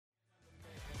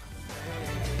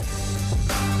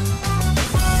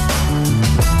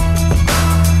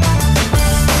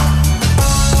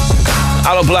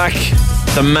Royal Black,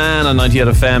 the man on 98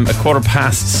 FM,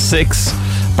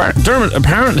 6:15. Dermot,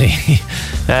 apparently,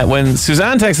 when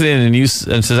Suzanne texted in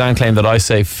and Suzanne claimed that I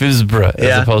say Fibsborough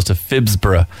as opposed to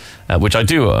Fibsborough, which I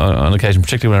do on occasion,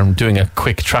 particularly when I'm doing a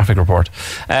quick traffic report.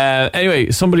 Anyway,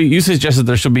 you suggested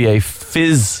there should be a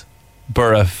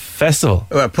Fizborough festival.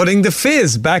 Well, putting the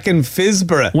fizz back in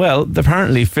Fizborough. Well,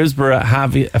 apparently Fizborough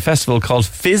have a festival called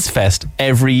Fizzfest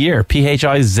every year.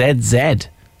 PHIZZ.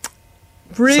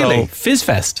 Really? So,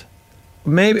 Fizzfest.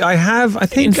 Maybe I have. I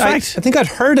think I think I'd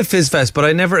heard of Fizzfest, but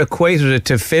I never equated it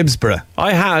to Fibsborough.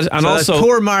 I had, and so also that's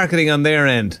poor marketing on their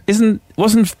end.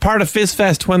 Wasn't part of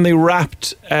Fizzfest when they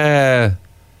wrapped I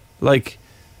don't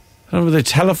know, the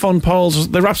telephone poles?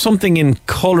 They wrapped something in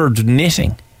coloured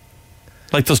knitting,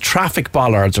 like those traffic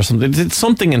bollards or something. They did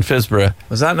something in Fizborough.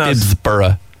 Was that not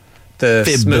Fibsborough? The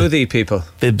smoothie people.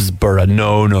 Fibsborough.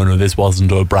 No. This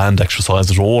wasn't a brand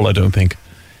exercise at all, I don't think.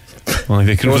 I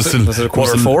think was it a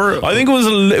Q4? I think it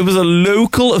was a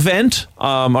local event.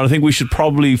 I think we should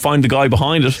probably find the guy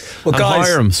behind it and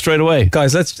hire him straight away.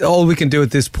 Guys, all we can do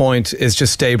at this point is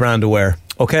just stay brand aware.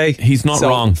 Okay, he's not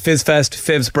wrong. Fizzfest,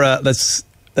 Fibsborough. Let's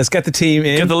get the team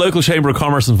in. Get the local Chamber of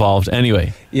Commerce involved.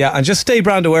 Anyway, yeah, and just stay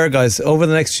brand aware, guys. Over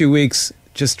the next few weeks,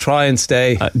 just try and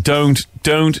stay. Don't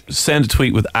send a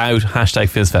tweet without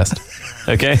 #Fizzfest.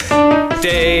 Okay.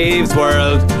 Dave's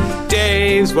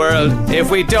World. If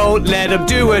we don't let him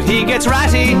do it, he gets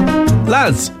ratty.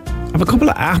 Lads, I have a couple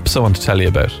of apps I want to tell you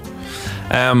about.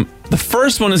 The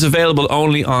first one is available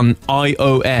only on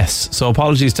iOS, so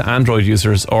apologies to Android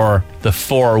users or the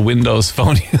 4 Windows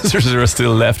phone users who are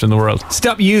still left in the world.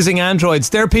 Stop using Androids,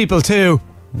 they're people too.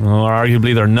 Well,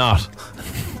 arguably they're not.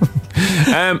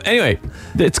 Anyway,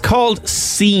 it's called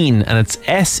Scene, and it's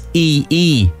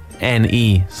SEENE,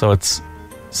 so it's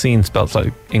Scene spelled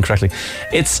slightly incorrectly.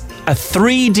 It's a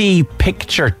 3D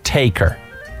picture taker.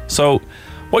 So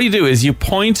what you do is you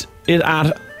point it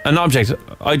at an object,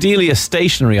 ideally a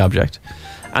stationary object,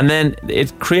 and then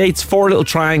it creates 4 little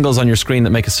triangles on your screen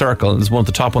that make a circle. There's one at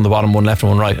the top, one at the bottom, one left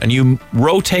and one right, and you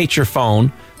rotate your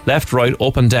phone left, right,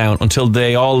 up and down until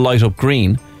they all light up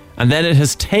green, and then it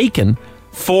has taken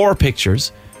 4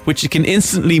 pictures which you can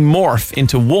instantly morph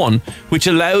into one, which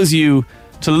allows you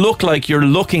to look like you're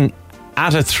looking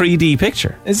at a 3D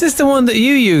picture. Is this the one that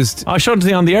you used? I showed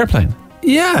it on the airplane.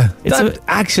 Yeah, that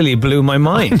actually blew my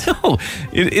mind. No,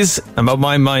 it is. But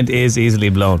my mind is easily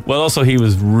blown. Well, also he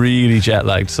was really jet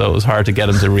lagged, so it was hard to get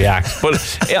him to react. But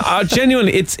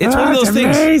genuinely, it's one of those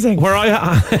things where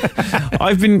I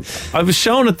was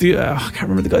shown at the I can't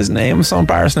remember the guy's name. I'm so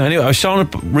embarrassed now. Anyway, I was shown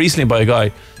it recently by a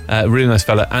guy, a really nice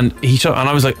fella, and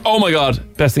I was like, oh my god,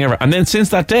 best thing ever. And then since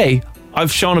that day,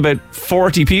 I've shown about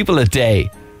 40 people a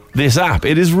day this app.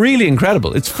 It is really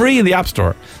incredible. It's free in the App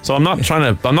Store, so I'm not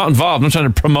involved, I'm not trying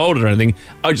to promote it or anything.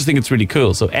 I just think it's really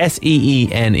cool. So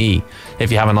SEENE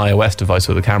if you have an iOS device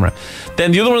with a camera.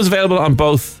 Then the other one is available on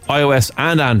both iOS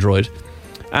and Android,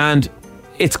 and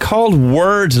it's called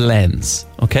Word Lens.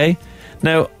 Okay,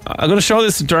 now I'm going to show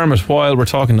this to Dermot while we're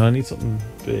talking. I need something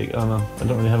big. Oh no, I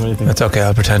don't really have anything. That's okay,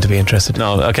 I'll pretend to be interested.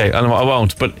 No, okay, I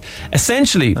won't. But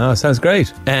essentially, sounds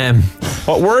great.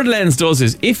 What Word Lens does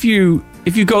is if you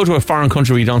go to a foreign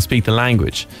country where you don't speak the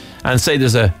language, and say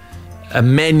there's a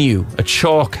menu, a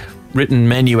chalk written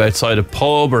menu outside a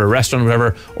pub or a restaurant or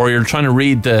whatever, or you're trying to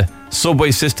read the subway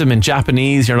system in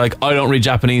Japanese, you're like, I don't read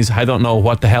Japanese, I don't know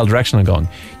what the hell direction I'm going.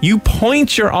 You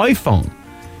point your iPhone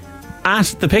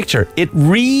at the picture, it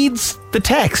reads the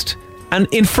text, and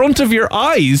in front of your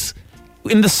eyes,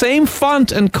 in the same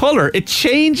font and colour, it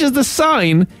changes the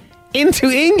sign into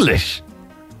English.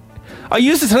 I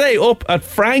used it today up at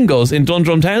Frango's in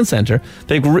Dundrum Town Centre.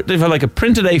 They've had like a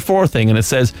printed A4 thing, and it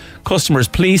says, customers,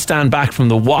 please stand back from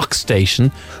the wok station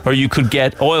or you could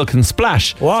get oil can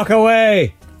splash. Walk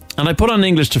away. And I put on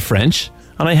English to French,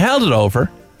 and I held it over,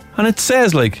 and it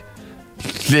says like,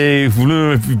 s'il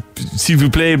vous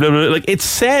plaît, blah, blah, like it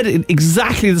said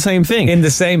exactly the same thing in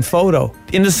the same photo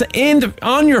on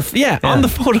the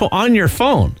photo on your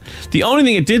phone. The only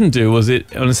thing it didn't do was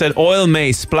when it said oil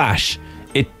may splash,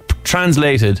 it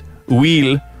translated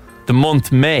wheel, the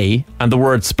month May, and the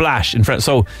word splash in French.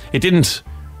 So it didn't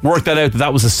work that out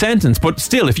that was a sentence. But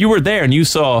still, if you were there and you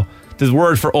saw the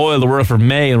word for oil, the word for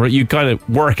May, and you kind of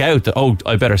work out that,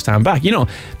 I better stand back. You know,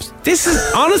 this is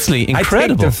honestly incredible. I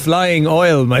think the flying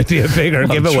oil might be a bigger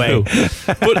giveaway.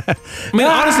 But I mean,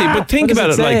 honestly, but think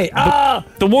about it.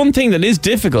 The one thing that is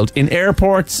difficult in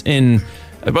airports,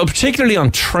 particularly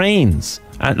on trains,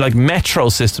 and like metro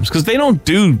systems, because they don't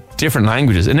do different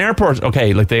languages. In airports,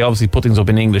 okay, like they obviously put things up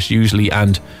in English usually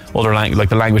and other language, like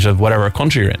the language of whatever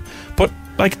country you're in. But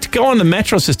like to go on the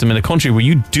metro system in a country where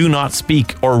you do not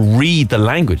speak or read the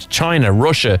language, China,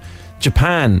 Russia,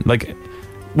 Japan, like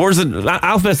words that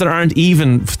alphabets that aren't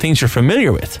even things you're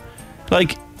familiar with,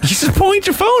 like you just point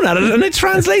your phone at it and it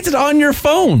translates it on your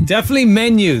phone. Definitely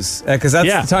menus, because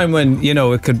that's the time when, you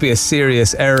know, it could be a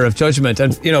serious error of judgment.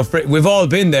 And, you know, we've all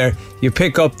been there. You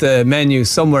pick up the menu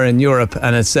somewhere in Europe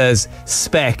and it says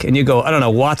spec, and you go, I don't know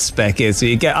what spec is. So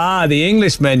you get, the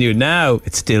English menu. Now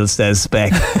it still says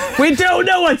spec. We don't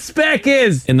know what spec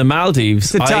is. In the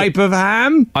Maldives, it's a type of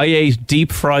ham. I ate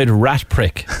deep fried rat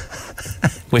prick,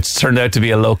 which turned out to be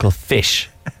a local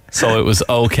fish. So it was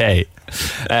okay.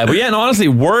 But yeah, no, honestly,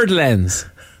 Word Lens.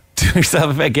 Do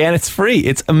yourself again. It's free.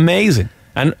 It's amazing.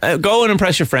 And go and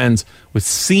impress your friends with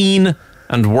Scene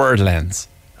and Word Lens.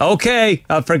 Okay,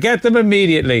 I'll forget them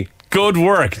immediately. Good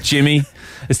work, Jimmy.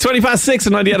 It's 6:20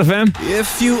 on 98 FM.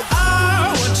 If you are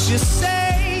what you say.